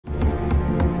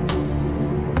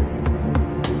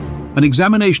An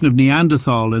examination of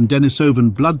Neanderthal and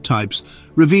Denisovan blood types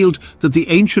revealed that the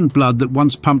ancient blood that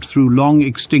once pumped through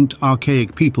long-extinct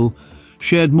archaic people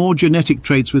shared more genetic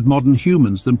traits with modern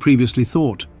humans than previously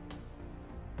thought.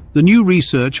 The new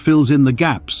research fills in the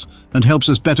gaps and helps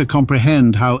us better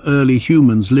comprehend how early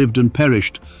humans lived and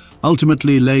perished,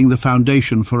 ultimately laying the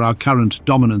foundation for our current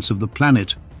dominance of the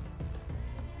planet.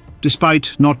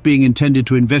 Despite not being intended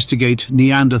to investigate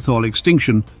Neanderthal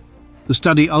extinction, the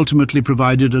study ultimately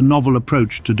provided a novel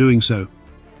approach to doing so.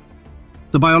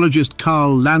 The biologist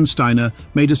Carl Landsteiner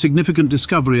made a significant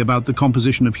discovery about the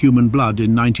composition of human blood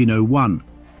in 1901.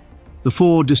 The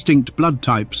 4 distinct blood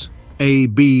types, A,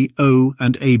 B, O,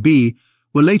 and AB,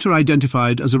 were later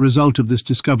identified as a result of this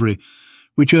discovery,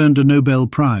 which earned a Nobel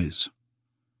Prize.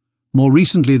 More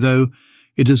recently, though,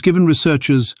 it has given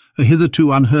researchers a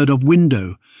hitherto unheard-of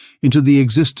window into the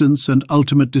existence and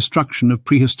ultimate destruction of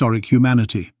prehistoric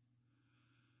humanity.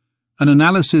 An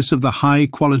analysis of the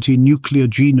high-quality nuclear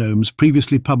genomes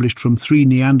previously published from 3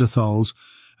 Neanderthals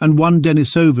and 1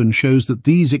 Denisovan shows that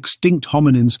these extinct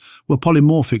hominins were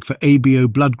polymorphic for ABO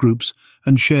blood groups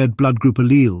and shared blood group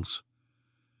alleles.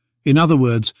 In other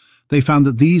words, they found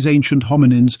that these ancient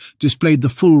hominins displayed the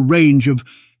full range of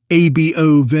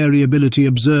ABO variability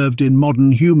observed in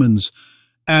modern humans,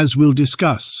 as we'll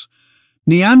discuss.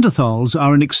 Neanderthals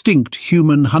are an extinct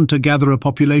human hunter-gatherer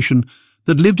population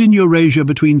that lived in Eurasia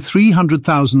between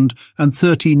 300,000 and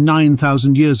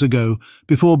 39,000 years ago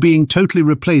before being totally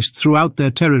replaced throughout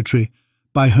their territory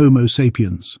by Homo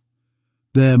sapiens.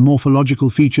 Their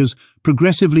morphological features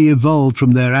progressively evolved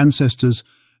from their ancestors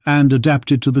and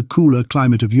adapted to the cooler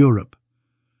climate of Europe.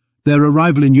 Their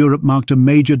arrival in Europe marked a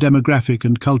major demographic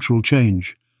and cultural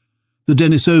change. The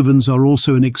Denisovans are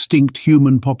also an extinct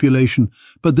human population,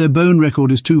 but their bone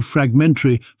record is too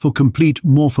fragmentary for complete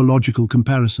morphological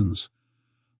comparisons.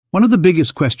 One of the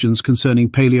biggest questions concerning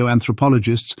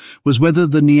paleo-anthropologists was whether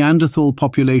the Neanderthal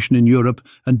population in Europe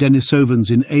and Denisovans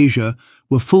in Asia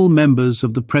were full members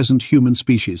of the present human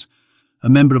species, a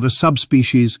member of a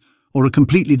subspecies or a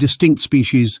completely distinct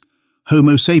species.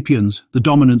 Homo sapiens, the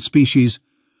dominant species,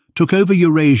 took over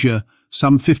Eurasia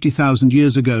some 50,000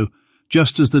 years ago,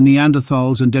 just as the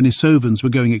Neanderthals and Denisovans were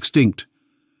going extinct.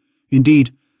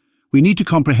 Indeed, we need to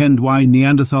comprehend why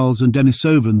Neanderthals and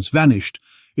Denisovans vanished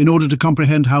in order to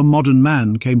comprehend how modern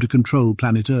man came to control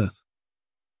planet Earth.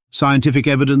 Scientific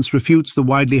evidence refutes the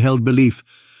widely held belief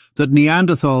that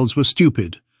Neanderthals were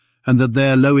stupid and that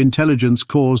their low intelligence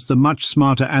caused the much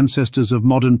smarter ancestors of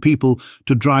modern people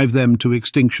to drive them to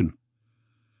extinction.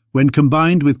 When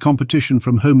combined with competition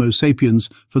from Homo sapiens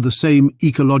for the same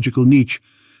ecological niche,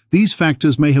 these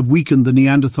factors may have weakened the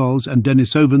Neanderthals and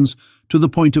Denisovans to the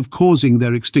point of causing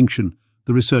their extinction,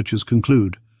 the researchers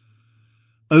conclude.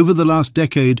 Over the last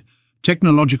decade,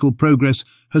 technological progress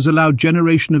has allowed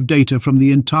generation of data from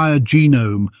the entire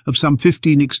genome of some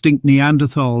 15 extinct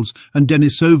Neanderthals and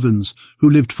Denisovans who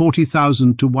lived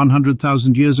 40,000 to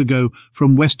 100,000 years ago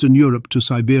from Western Europe to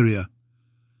Siberia.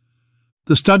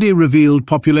 The study revealed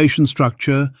population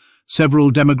structure,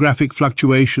 several demographic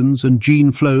fluctuations and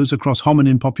gene flows across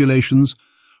hominin populations,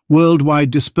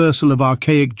 worldwide dispersal of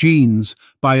archaic genes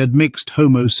by admixed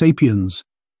Homo sapiens,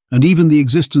 and even the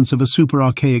existence of a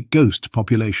super-archaic ghost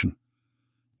population.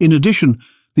 In addition,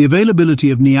 the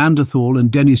availability of Neanderthal and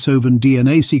Denisovan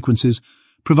DNA sequences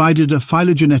provided a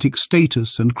phylogenetic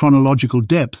status and chronological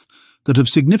depth that have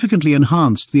significantly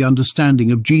enhanced the understanding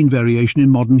of gene variation in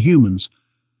modern humans.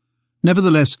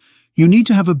 Nevertheless, you need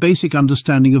to have a basic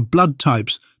understanding of blood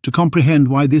types to comprehend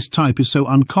why this type is so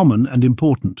uncommon and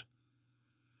important.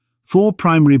 4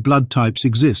 primary blood types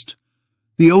exist.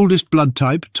 The oldest blood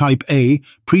type, type A,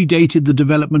 predated the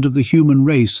development of the human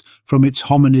race from its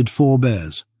hominid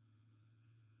forebears.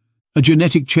 A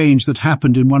genetic change that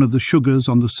happened in one of the sugars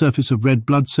on the surface of red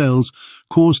blood cells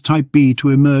caused type B to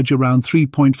emerge around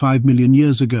 3.5 million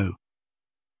years ago.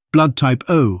 Blood type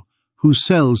O, whose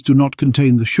cells do not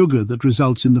contain the sugar that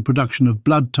results in the production of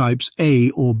blood types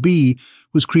A or B,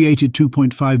 was created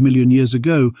 2.5 million years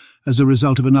ago as a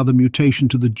result of another mutation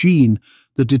to the gene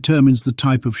that determines the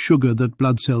type of sugar that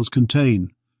blood cells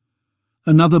contain.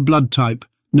 Another blood type,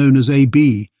 known as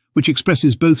AB, which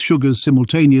expresses both sugars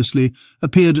simultaneously,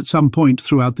 appeared at some point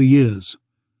throughout the years.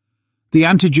 The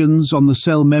antigens on the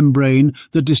cell membrane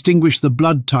that distinguish the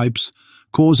blood types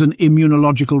cause an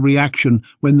immunological reaction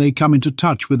when they come into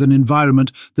touch with an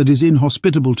environment that is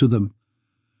inhospitable to them.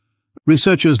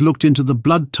 Researchers looked into the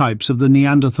blood types of the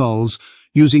Neanderthals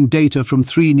using data from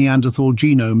 3 Neanderthal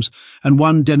genomes and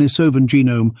 1 Denisovan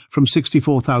genome from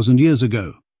 64,000 years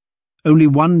ago. Only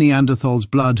 1 Neanderthal's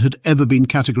blood had ever been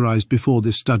categorized before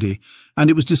this study, and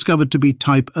it was discovered to be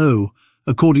type O,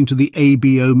 according to the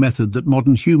ABO method that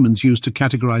modern humans use to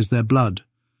categorize their blood.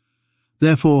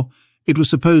 Therefore, it was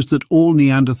supposed that all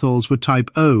Neanderthals were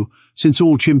type O, since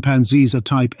all chimpanzees are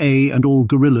type A and all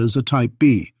gorillas are type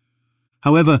B.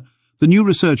 However, the new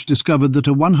research discovered that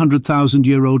a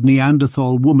 100,000-year-old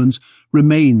Neanderthal woman's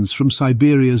remains from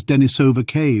Siberia's Denisova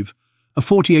cave, a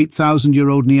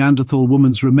 48,000-year-old Neanderthal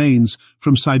woman's remains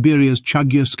from Siberia's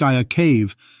Chugyrskaya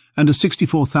cave, and a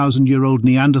 64,000-year-old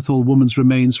Neanderthal woman's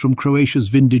remains from Croatia's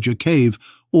Vindija cave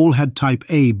all had type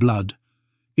A blood.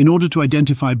 In order to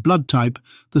identify blood type,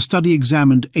 the study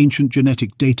examined ancient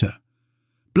genetic data.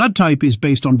 Blood type is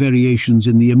based on variations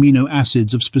in the amino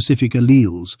acids of specific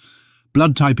alleles.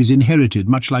 Blood type is inherited,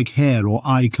 much like hair or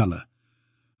eye color.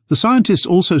 The scientists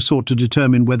also sought to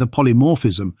determine whether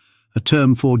polymorphism, a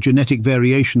term for genetic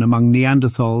variation among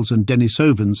Neanderthals and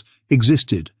Denisovans,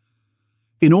 existed.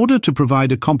 In order to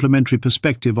provide a complementary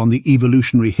perspective on the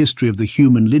evolutionary history of the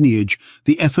human lineage,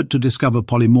 the effort to discover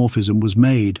polymorphism was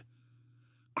made.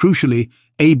 Crucially,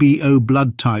 ABO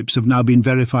blood types have now been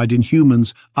verified in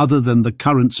humans other than the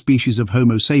current species of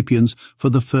Homo sapiens for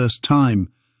the first time.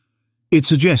 It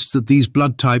suggests that these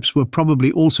blood types were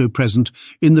probably also present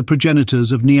in the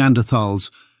progenitors of Neanderthals,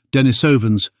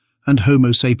 Denisovans, and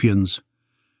Homo sapiens.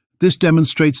 This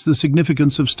demonstrates the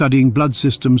significance of studying blood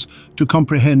systems to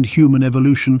comprehend human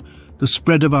evolution, the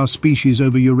spread of our species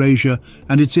over Eurasia,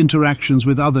 and its interactions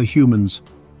with other humans.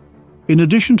 In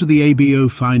addition to the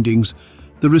ABO findings,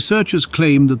 the researchers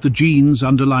claim that the genes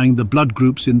underlying the blood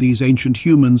groups in these ancient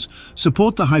humans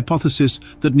support the hypothesis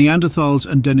that Neanderthals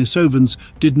and Denisovans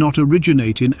did not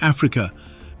originate in Africa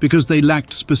because they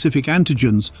lacked specific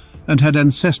antigens and had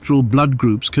ancestral blood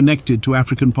groups connected to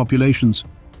African populations.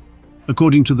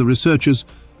 According to the researchers,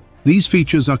 these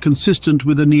features are consistent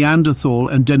with a Neanderthal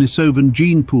and Denisovan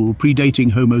gene pool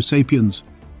predating Homo sapiens.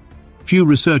 Few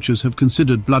researchers have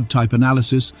considered blood type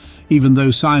analysis, even though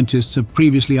scientists have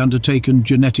previously undertaken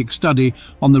genetic study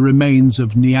on the remains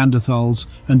of Neanderthals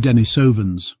and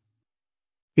Denisovans.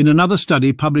 In another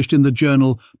study published in the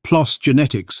journal PLOS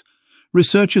Genetics,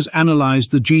 researchers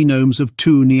analyzed the genomes of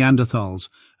 2 Neanderthals,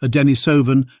 a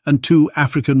Denisovan and 2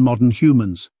 African modern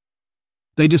humans.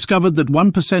 They discovered that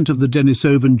 1% of the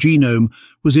Denisovan genome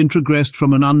was introgressed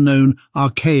from an unknown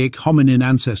archaic hominin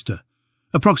ancestor.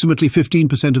 Approximately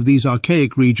 15% of these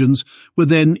archaic regions were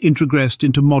then introgressed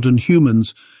into modern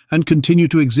humans and continue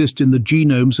to exist in the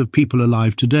genomes of people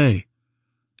alive today.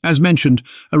 As mentioned,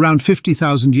 around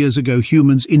 50,000 years ago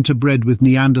humans interbred with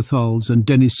Neanderthals and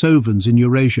Denisovans in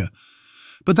Eurasia.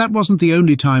 But that wasn't the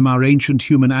only time our ancient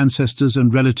human ancestors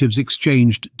and relatives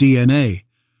exchanged DNA.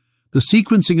 The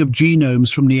sequencing of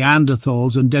genomes from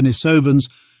Neanderthals and Denisovans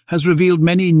has revealed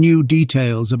many new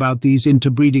details about these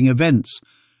interbreeding events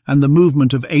and the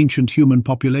movement of ancient human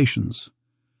populations.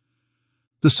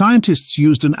 The scientists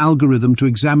used an algorithm to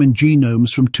examine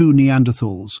genomes from 2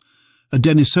 Neanderthals, a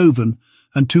Denisovan,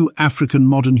 and 2 African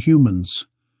modern humans.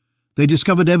 They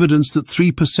discovered evidence that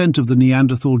 3% of the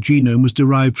Neanderthal genome was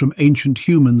derived from ancient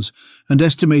humans and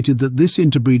estimated that this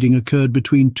interbreeding occurred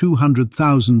between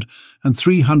 200,000 and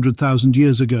 300,000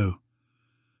 years ago.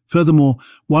 Furthermore,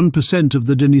 1% of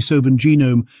the Denisovan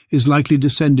genome is likely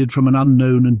descended from an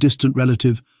unknown and distant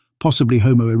relative, possibly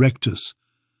Homo erectus,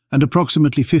 and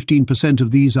approximately 15%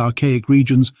 of these archaic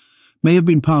regions may have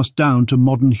been passed down to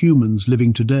modern humans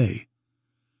living today.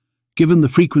 Given the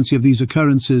frequency of these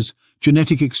occurrences,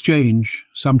 genetic exchange,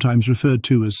 sometimes referred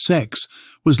to as sex,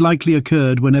 was likely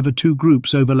occurred whenever 2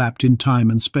 groups overlapped in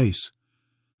time and space.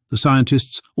 The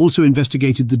scientists also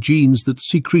investigated the genes that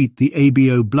secrete the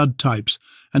ABO blood types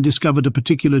and discovered a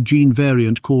particular gene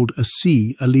variant called a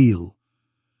C allele.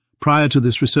 Prior to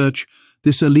this research,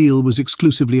 this allele was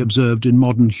exclusively observed in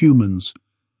modern humans.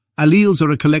 Alleles are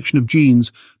a collection of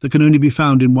genes that can only be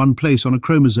found in one place on a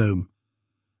chromosome.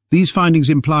 These findings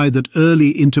imply that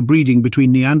early interbreeding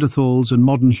between Neanderthals and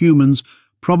modern humans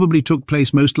probably took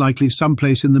place most likely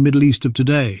someplace in the Middle East of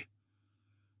today.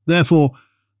 Therefore,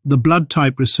 the blood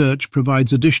type research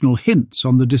provides additional hints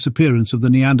on the disappearance of the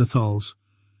Neanderthals.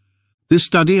 This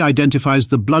study identifies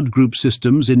the blood group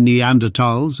systems in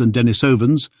Neanderthals and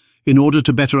Denisovans in order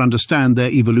to better understand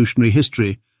their evolutionary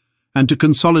history and to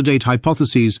consolidate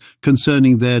hypotheses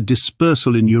concerning their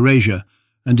dispersal in Eurasia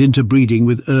and interbreeding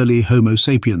with early Homo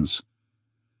sapiens.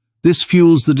 This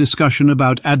fuels the discussion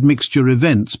about admixture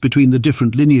events between the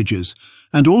different lineages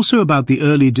and also about the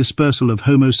early dispersal of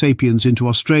Homo sapiens into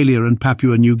Australia and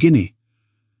Papua New Guinea.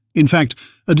 In fact,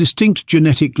 a distinct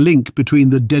genetic link between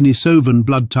the Denisovan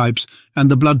blood types and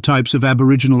the blood types of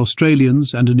Aboriginal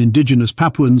Australians and an indigenous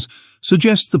Papuans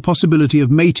suggests the possibility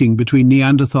of mating between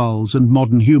Neanderthals and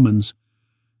modern humans.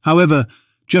 However,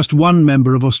 Just one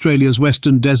member of Australia's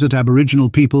Western Desert Aboriginal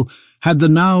people had the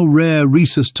now rare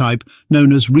rhesus type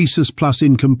known as rhesus plus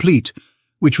incomplete,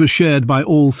 which was shared by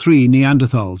all three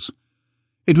Neanderthals.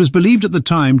 It was believed at the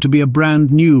time to be a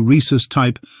brand new rhesus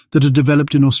type that had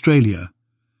developed in Australia.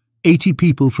 80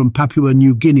 people from Papua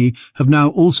New Guinea have now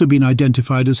also been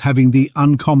identified as having the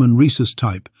uncommon rhesus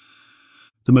type.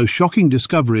 The most shocking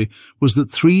discovery was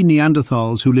that 3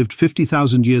 Neanderthals who lived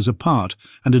 50,000 years apart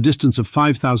and a distance of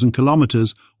 5,000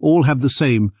 kilometers all have the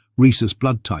same rhesus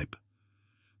blood type.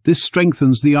 This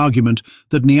strengthens the argument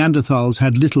that Neanderthals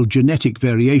had little genetic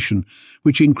variation,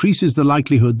 which increases the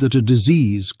likelihood that a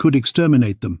disease could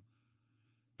exterminate them.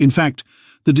 In fact,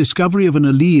 the discovery of an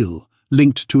allele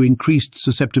linked to increased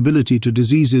susceptibility to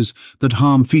diseases that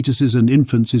harm fetuses and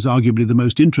infants is arguably the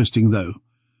most interesting, though.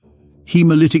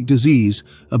 Hemolytic disease,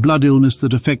 a blood illness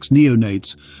that affects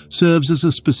neonates, serves as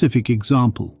a specific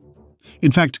example.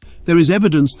 In fact, there is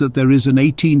evidence that there is an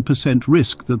 18%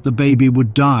 risk that the baby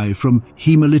would die from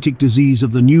hemolytic disease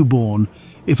of the newborn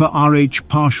if a Rh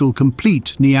partial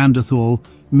complete Neanderthal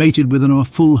mated with a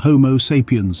full Homo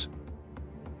sapiens.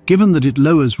 Given that it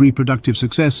lowers reproductive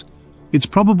success, it's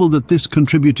probable that this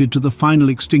contributed to the final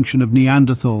extinction of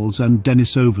Neanderthals and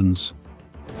Denisovans.